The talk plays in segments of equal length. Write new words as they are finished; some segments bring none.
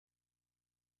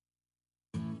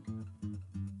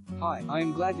Hi, I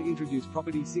am glad to introduce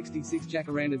property 66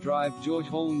 Jacaranda Drive, George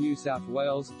Hall, New South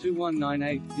Wales,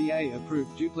 2198, DA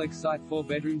approved duplex site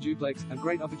 4-bedroom duplex, a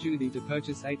great opportunity to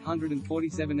purchase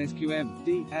 847 SQM,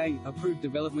 DA approved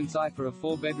development site for a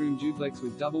 4-bedroom duplex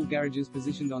with double garages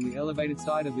positioned on the elevated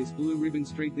side of this blue ribbon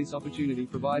street. This opportunity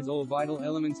provides all vital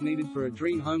elements needed for a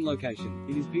dream home location.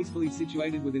 It is peacefully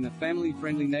situated within a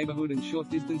family-friendly neighborhood and short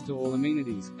distance to all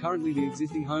amenities. Currently the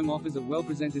existing home offers a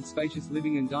well-presented spacious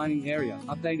living and dining area,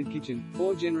 updated kitchen,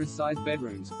 4 generous-sized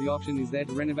bedrooms. The option is there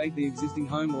to renovate the existing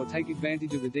home or take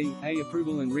advantage of the DA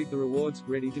approval and reap the rewards.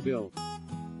 Ready to build.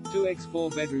 2x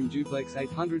 4-bedroom duplex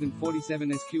 847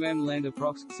 SQM land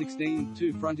approx. 16,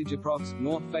 2 frontage approx.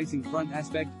 North facing front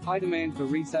aspect, high demand for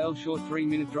resale, short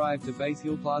 3-minute drive to Base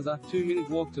Hill Plaza, 2-minute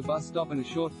walk to bus stop and a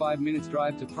short 5 minutes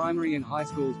drive to primary and high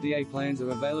schools. DA plans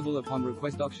are available upon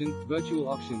request. Auction, virtual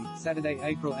auction, Saturday,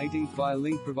 April 18th via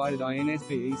link provided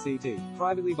INSPECT.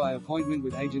 Privately by appointment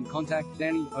with agent. Contact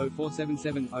Danny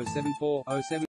 0477 074 07